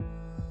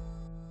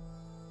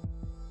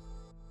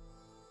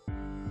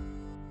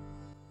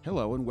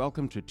Hello and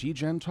welcome to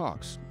TGen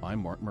Talks.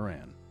 I'm Mark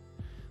Moran.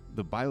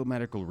 The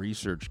biomedical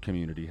research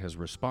community has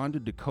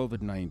responded to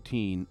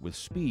COVID-19 with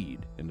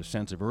speed and a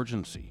sense of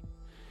urgency.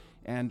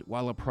 And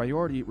while a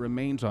priority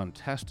remains on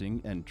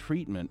testing and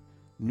treatment,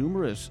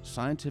 numerous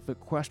scientific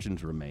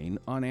questions remain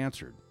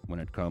unanswered when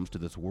it comes to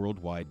this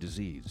worldwide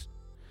disease.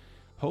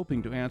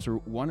 Hoping to answer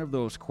one of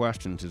those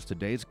questions is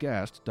today's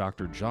guest,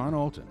 Dr. John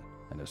Alton,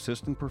 an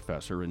assistant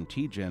professor in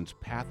TGen's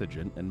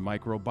Pathogen and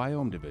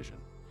Microbiome Division.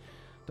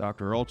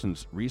 Dr.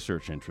 Alton's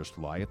research interests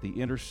lie at the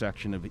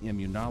intersection of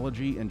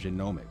immunology and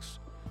genomics,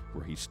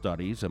 where he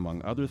studies,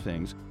 among other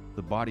things,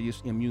 the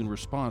body's immune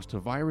response to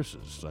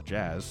viruses such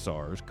as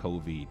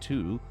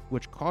SARS-CoV-2,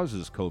 which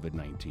causes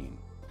COVID-19.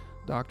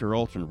 Dr.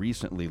 Alton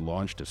recently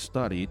launched a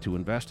study to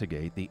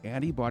investigate the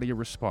antibody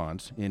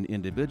response in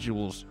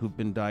individuals who've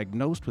been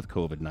diagnosed with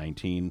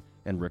COVID-19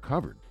 and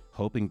recovered,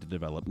 hoping to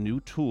develop new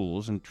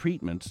tools and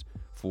treatments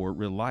for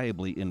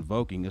reliably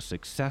invoking a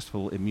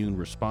successful immune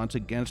response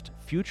against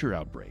future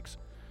outbreaks.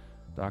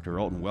 Dr.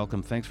 Alton,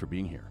 welcome. Thanks for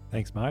being here.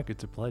 Thanks, Mark.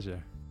 It's a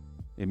pleasure.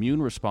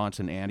 Immune response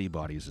and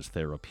antibodies as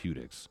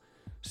therapeutics.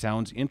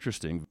 Sounds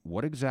interesting.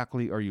 What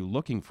exactly are you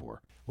looking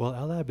for? Well,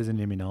 our lab is an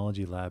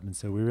immunology lab, and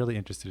so we're really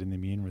interested in the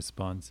immune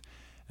response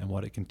and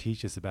what it can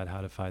teach us about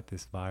how to fight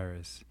this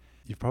virus.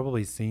 You've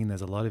probably seen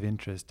there's a lot of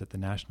interest at the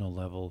national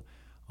level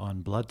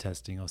on blood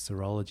testing or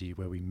serology,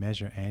 where we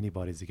measure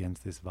antibodies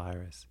against this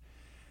virus.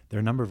 There are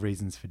a number of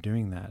reasons for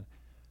doing that.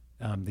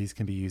 These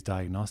can be used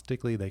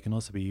diagnostically. They can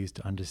also be used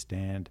to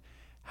understand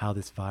how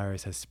this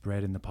virus has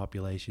spread in the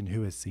population,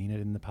 who has seen it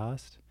in the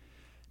past.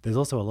 There's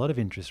also a lot of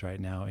interest right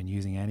now in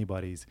using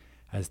antibodies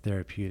as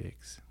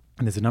therapeutics.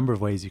 And there's a number of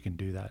ways you can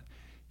do that.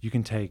 You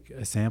can take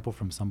a sample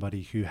from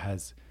somebody who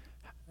has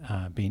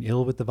been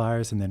ill with the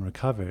virus and then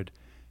recovered,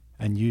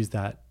 and use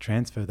that,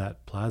 transfer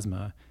that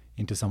plasma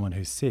into someone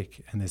who's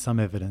sick, and there's some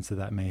evidence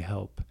that may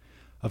help.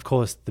 Of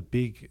course,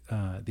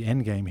 the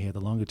end game here,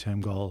 the longer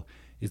term goal,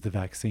 is the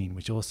vaccine,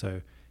 which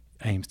also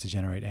aims to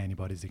generate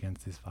antibodies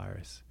against this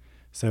virus.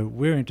 So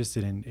we're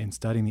interested in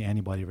studying the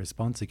antibody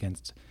response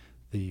against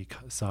the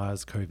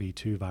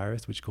SARS-CoV-2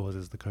 virus, which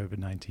causes the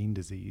COVID-19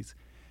 disease,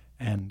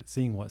 and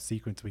seeing what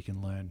sequence we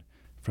can learn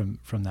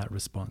from that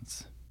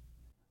response.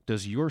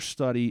 Does your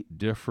study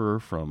differ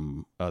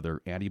from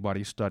other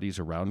antibody studies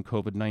around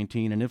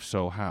COVID-19, and if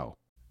so, how?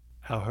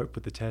 Our hope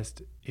with the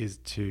test is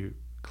to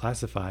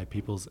classify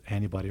people's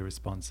antibody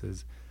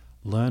responses,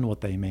 learn what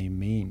they may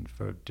mean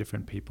for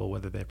different people,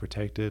 whether they're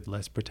protected,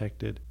 less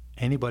protected.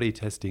 Antibody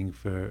testing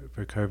for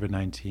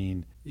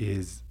COVID-19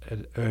 is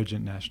an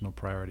urgent national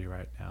priority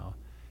right now.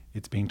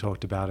 It's being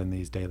talked about in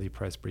these daily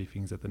press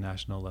briefings at the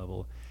national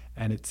level,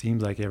 and it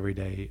seems like every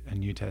day a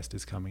new test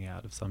is coming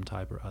out of some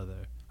type or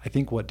other. I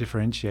think what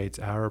differentiates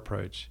our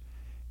approach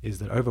is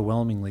that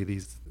overwhelmingly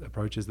these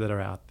approaches that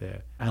are out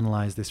there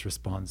analyze this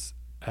response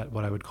at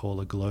what I would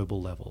call a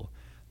global level.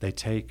 They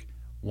take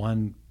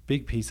one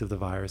big piece of the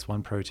virus,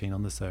 one protein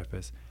on the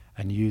surface,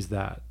 and use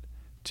that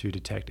to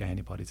detect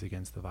antibodies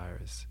against the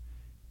virus.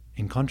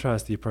 In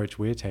contrast, the approach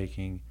we're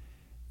taking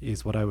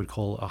is what I would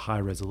call a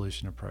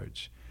high-resolution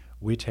approach.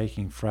 We're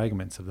taking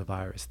fragments of the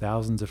virus,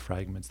 thousands of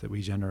fragments that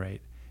we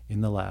generate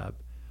in the lab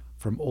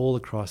from all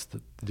across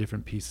the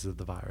different pieces of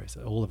the virus,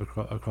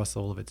 across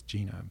all of its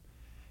genome.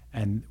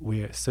 And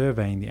we're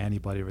surveying the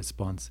antibody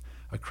response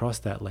across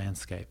that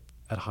landscape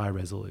at high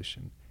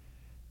resolution.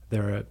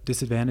 There are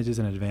disadvantages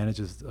and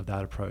advantages of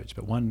that approach,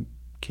 but one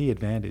key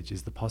advantage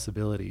is the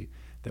possibility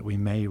that we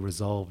may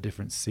resolve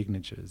different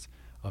signatures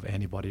of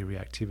antibody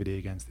reactivity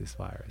against this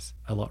virus.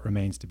 A lot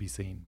remains to be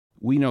seen.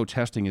 We know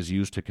testing is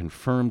used to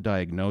confirm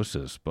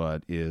diagnosis,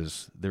 but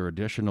is there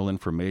additional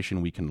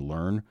information we can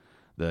learn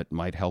that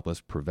might help us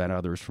prevent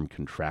others from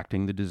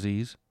contracting the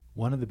disease?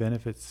 One of the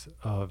benefits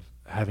of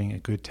having a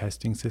good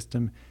testing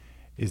system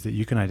is that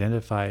you can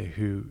identify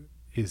who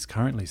is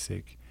currently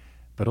sick,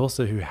 but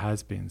also who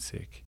has been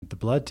sick. The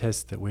blood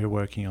tests that we're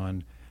working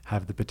on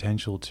have the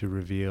potential to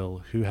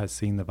reveal who has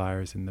seen the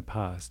virus in the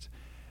past.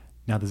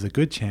 Now, there's a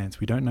good chance,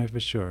 we don't know for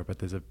sure, but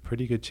there's a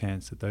pretty good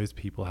chance that those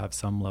people have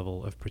some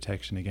level of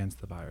protection against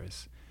the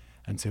virus.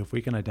 And so if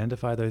we can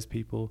identify those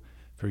people,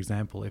 for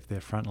example, if they're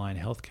frontline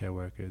healthcare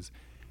workers,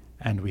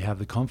 and we have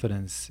the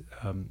confidence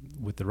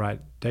with the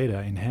right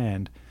data in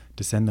hand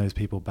to send those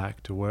people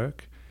back to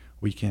work,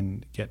 we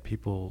can get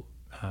people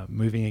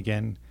moving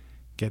again,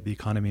 get the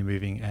economy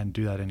moving, and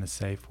do that in a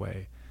safe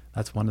way.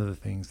 That's one of the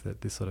things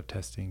that this sort of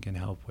testing can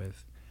help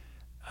with.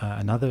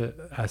 Another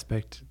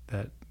aspect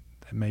that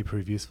may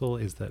prove useful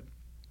is that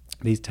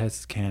these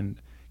tests can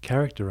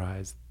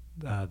characterize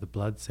the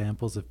blood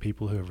samples of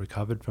people who have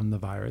recovered from the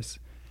virus,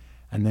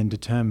 and then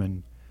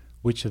determine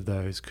which of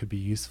those could be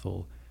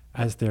useful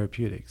as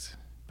therapeutics.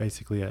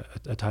 Basically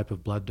a type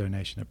of blood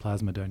donation, a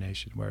plasma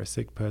donation, where a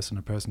sick person,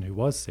 a person who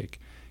was sick,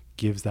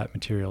 gives that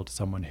material to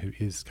someone who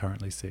is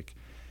currently sick.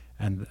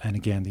 And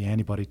again, the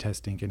antibody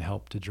testing can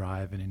help to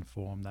drive and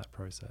inform that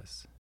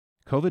process.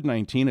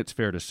 COVID-19, it's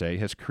fair to say,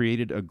 has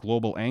created a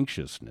global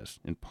anxiousness,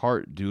 in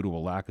part due to a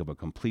lack of a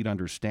complete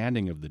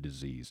understanding of the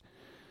disease.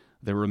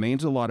 There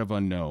remains a lot of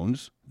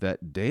unknowns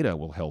that data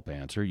will help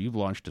answer. You've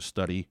launched a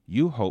study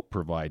you hope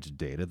provides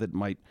data that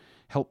might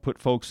help put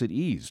folks at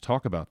ease.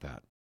 Talk about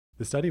that.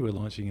 The study we're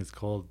launching is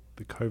called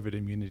the COVID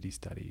Immunity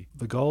Study.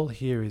 The goal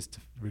here is to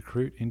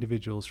recruit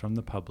individuals from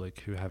the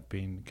public who have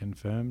been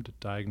confirmed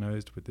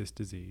diagnosed with this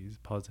disease,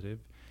 positive,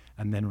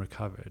 and then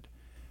recovered.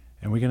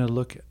 And we're going to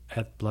look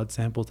at blood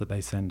samples that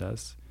they send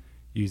us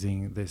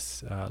using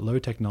this low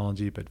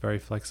technology but very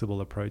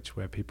flexible approach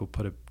where people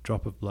put a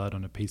drop of blood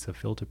on a piece of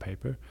filter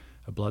paper,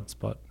 a blood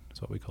spot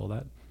is what we call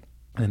that,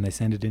 and then they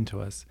send it into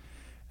us.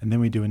 And then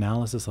we do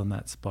analysis on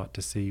that spot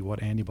to see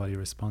what antibody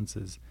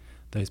responses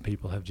those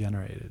people have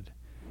generated.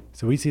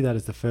 So we see that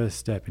as the first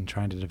step in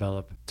trying to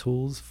develop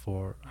tools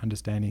for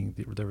understanding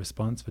the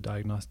response for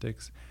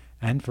diagnostics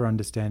and for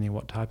understanding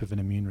what type of an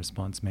immune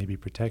response may be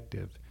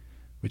protective,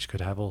 which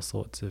could have all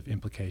sorts of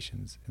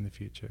implications in the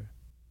future.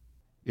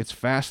 It's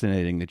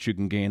fascinating that you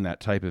can gain that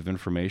type of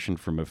information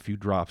from a few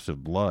drops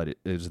of blood.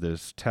 Is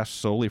this test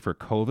solely for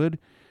COVID,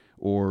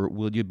 or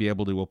will you be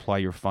able to apply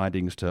your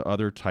findings to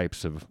other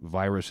types of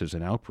viruses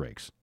and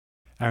outbreaks?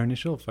 Our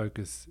initial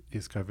focus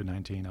is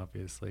COVID-19,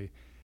 obviously,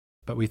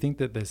 but we think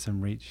that there's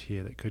some reach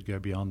here that could go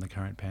beyond the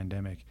current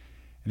pandemic.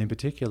 And in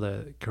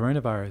particular,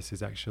 coronavirus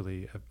is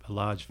actually a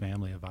large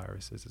family of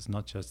viruses. It's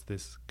not just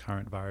this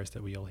current virus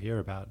that we all hear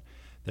about.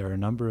 There are a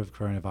number of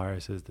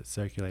coronaviruses that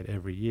circulate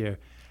every year,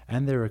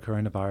 and there are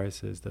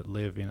coronaviruses that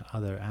live in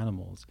other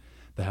animals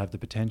that have the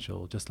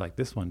potential, just like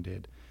this one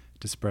did,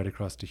 to spread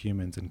across to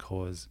humans and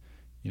cause,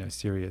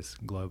 serious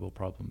global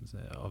problems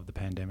of the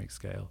pandemic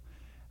scale.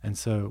 And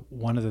so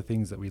one of the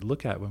things that we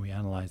look at when we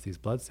analyze these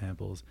blood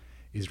samples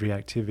is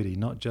reactivity,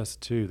 not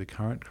just to the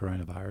current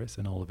coronavirus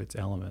and all of its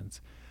elements,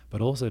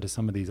 but also to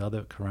some of these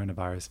other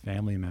coronavirus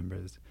family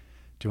members,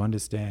 to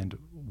understand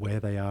where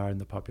they are in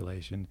the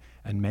population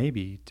and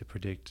maybe to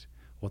predict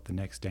what the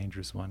next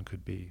dangerous one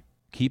could be.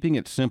 Keeping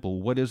it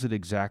simple, what is it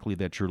exactly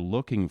that you're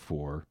looking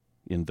for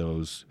in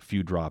those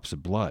few drops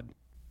of blood?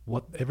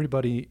 What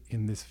everybody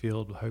in this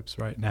field hopes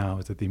right now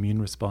is that the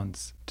immune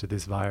response to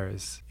this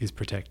virus is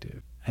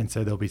protective. And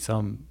so there'll be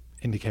some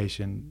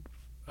indication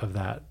of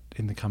that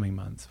in the coming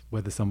months,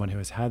 whether someone who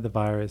has had the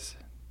virus,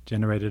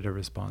 generated a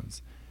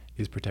response,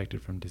 is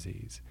protected from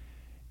disease.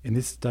 In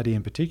this study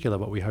in particular,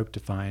 what we hope to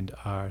find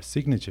are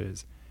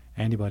signatures,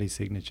 antibody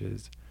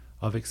signatures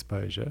of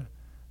exposure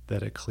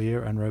that are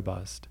clear and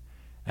robust,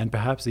 and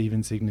perhaps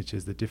even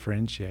signatures that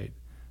differentiate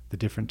the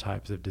different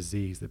types of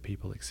disease that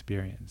people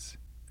experience.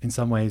 In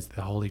some ways,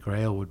 the Holy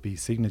Grail would be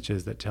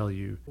signatures that tell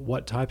you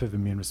what type of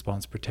immune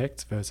response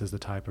protects versus the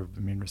type of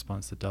immune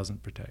response that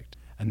doesn't protect.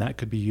 And that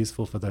could be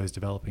useful for those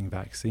developing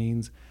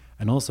vaccines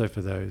and also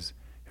for those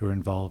who are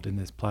involved in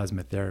this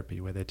plasma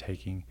therapy, where they're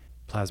taking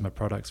plasma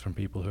products from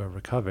people who are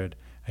recovered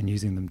and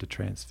using them to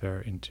transfer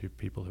into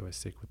people who are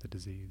sick with the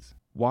disease.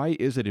 Why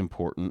is it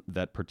important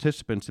that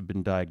participants have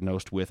been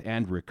diagnosed with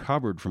and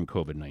recovered from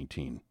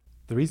COVID-19?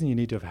 The reason you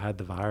need to have had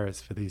the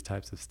virus for these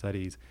types of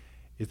studies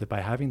is that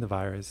by having the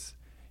virus,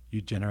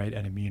 you generate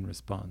an immune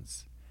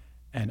response.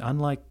 And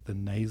unlike the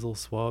nasal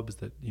swabs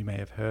that you may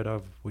have heard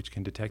of, which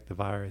can detect the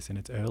virus in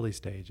its early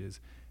stages,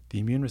 the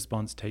immune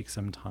response takes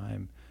some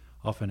time,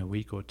 often a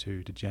week or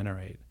two, to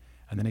generate,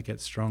 and then it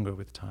gets stronger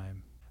with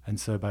time. And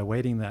so by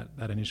waiting that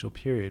initial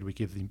period, we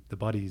give the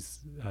body's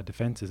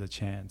defenses a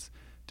chance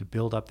to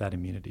build up that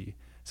immunity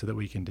so that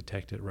we can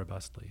detect it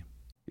robustly.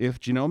 If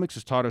genomics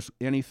has taught us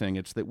anything,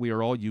 it's that we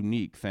are all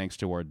unique thanks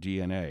to our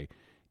DNA.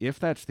 If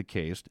that's the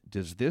case,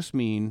 does this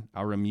mean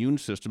our immune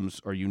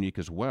systems are unique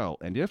as well?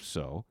 And if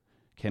so,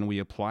 can we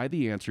apply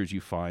the answers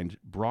you find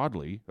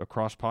broadly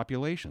across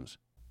populations?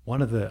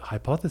 One of the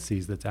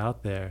hypotheses that's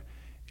out there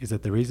is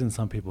that the reason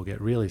some people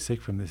get really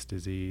sick from this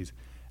disease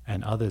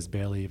and others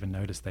barely even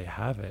notice they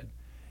have it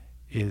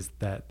is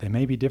that there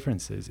may be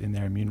differences in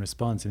their immune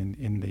response and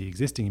in the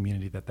existing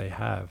immunity that they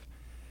have.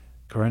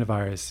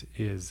 Coronavirus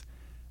is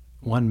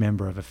one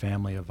member of a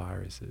family of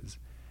viruses,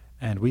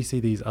 and we see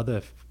these other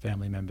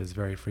family members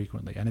very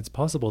frequently. And it's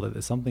possible that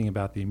there's something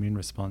about the immune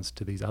response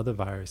to these other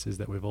viruses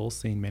that we've all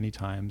seen many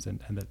times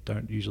and that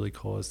don't usually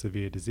cause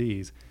severe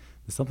disease.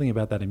 There's something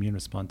about that immune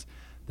response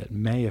that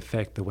may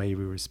affect the way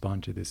we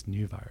respond to this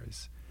new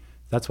virus.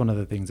 That's one of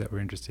the things that we're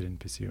interested in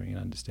pursuing and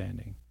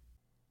understanding.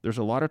 There's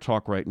a lot of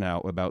talk right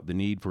now about the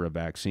need for a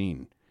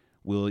vaccine.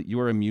 Will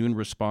your immune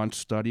response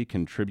study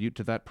contribute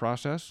to that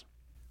process?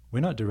 We're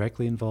not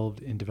directly involved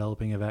in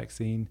developing a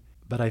vaccine,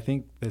 but I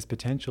think there's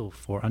potential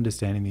for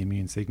understanding the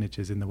immune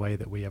signatures in the way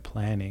that we are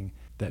planning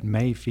that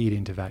may feed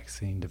into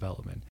vaccine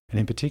development. And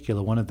in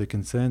particular, one of the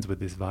concerns with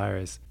this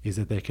virus is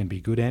that there can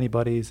be good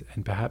antibodies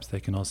and perhaps there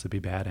can also be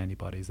bad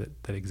antibodies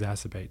that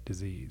exacerbate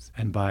disease.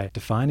 And by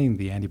defining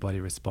the antibody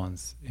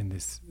response in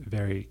this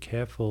very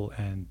careful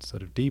and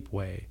sort of deep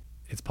way,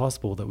 it's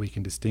possible that we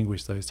can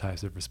distinguish those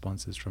types of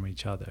responses from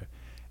each other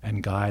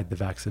and guide the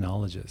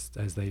vaccinologists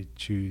as they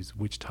choose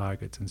which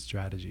targets and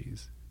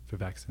strategies for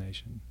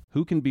vaccination.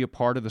 Who can be a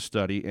part of the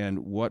study and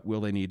what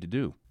will they need to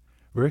do?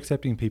 We're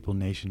accepting people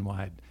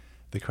nationwide.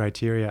 The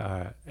criteria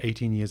are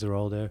 18 years or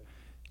older,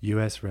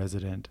 US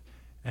resident,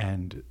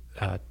 and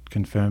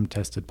confirmed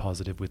tested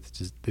positive with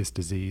this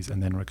disease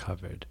and then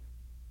recovered.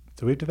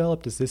 So we've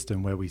developed a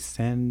system where we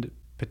send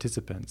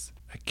participants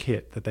a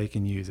kit that they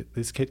can use.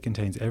 This kit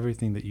contains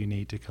everything that you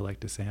need to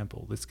collect a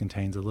sample. This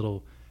contains a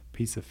little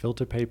piece of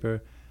filter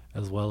paper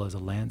as well as a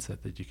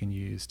lancet that you can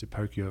use to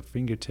poke your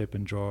fingertip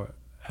and draw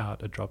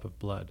out a drop of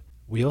blood.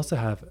 We also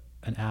have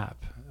an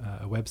app,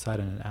 a website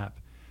and an app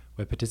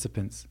where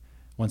participants,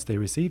 once they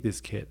receive this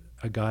kit,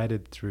 are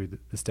guided through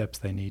the steps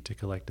they need to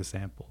collect a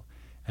sample.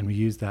 And we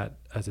use that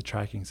as a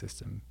tracking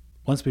system.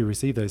 Once we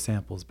receive those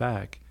samples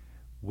back,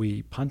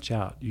 we punch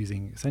out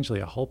using essentially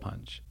a hole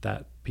punch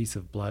that piece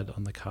of blood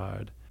on the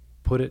card,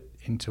 put it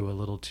into a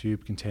little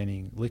tube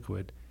containing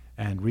liquid,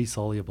 and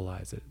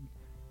resolubilize it,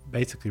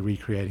 basically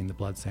recreating the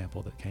blood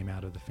sample that came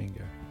out of the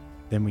finger.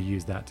 Then we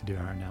use that to do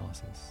our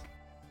analysis.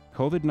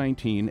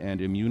 COVID-19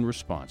 and immune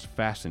response,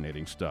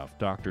 fascinating stuff.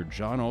 Dr.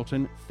 John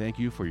Alton, thank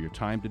you for your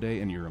time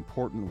today and your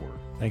important work.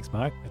 Thanks,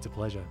 Mark. It's a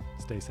pleasure.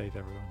 Stay safe,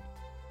 everyone.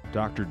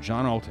 Dr.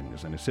 John Alton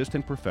is an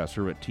assistant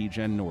professor at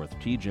TGen North,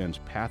 TGen's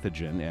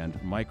Pathogen and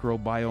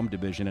Microbiome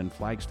Division in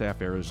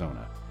Flagstaff,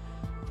 Arizona.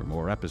 For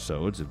more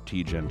episodes of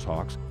TGen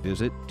Talks,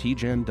 visit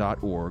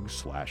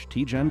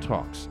tgen.org/TGen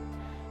Talks.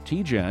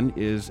 TGen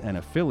is an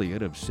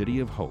affiliate of City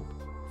of Hope.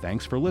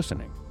 Thanks for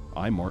listening.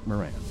 I'm Mort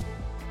Moran.